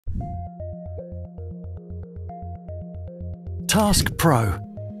Task Pro.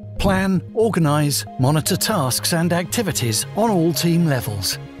 Plan, organise, monitor tasks and activities on all team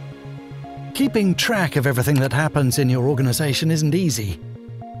levels. Keeping track of everything that happens in your organisation isn't easy.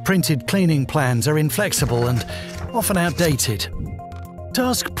 Printed cleaning plans are inflexible and often outdated.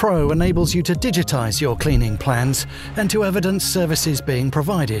 Task Pro enables you to digitise your cleaning plans and to evidence services being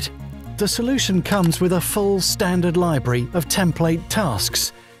provided. The solution comes with a full standard library of template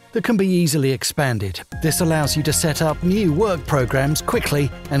tasks that can be easily expanded. This allows you to set up new work programs quickly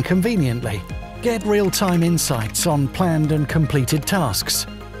and conveniently. Get real-time insights on planned and completed tasks.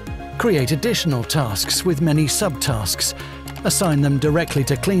 Create additional tasks with many subtasks. Assign them directly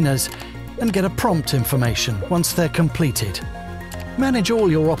to cleaners and get a prompt information once they're completed. Manage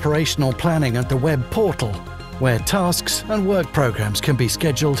all your operational planning at the web portal, where tasks and work programs can be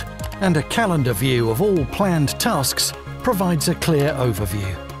scheduled, and a calendar view of all planned tasks provides a clear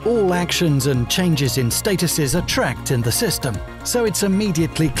overview. All actions and changes in statuses are tracked in the system, so it's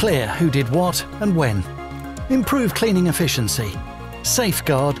immediately clear who did what and when. Improve cleaning efficiency.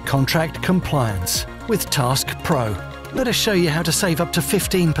 Safeguard contract compliance with Task Pro. Let us show you how to save up to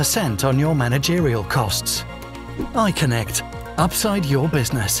 15% on your managerial costs. IQonnect. Upside your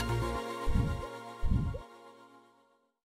business.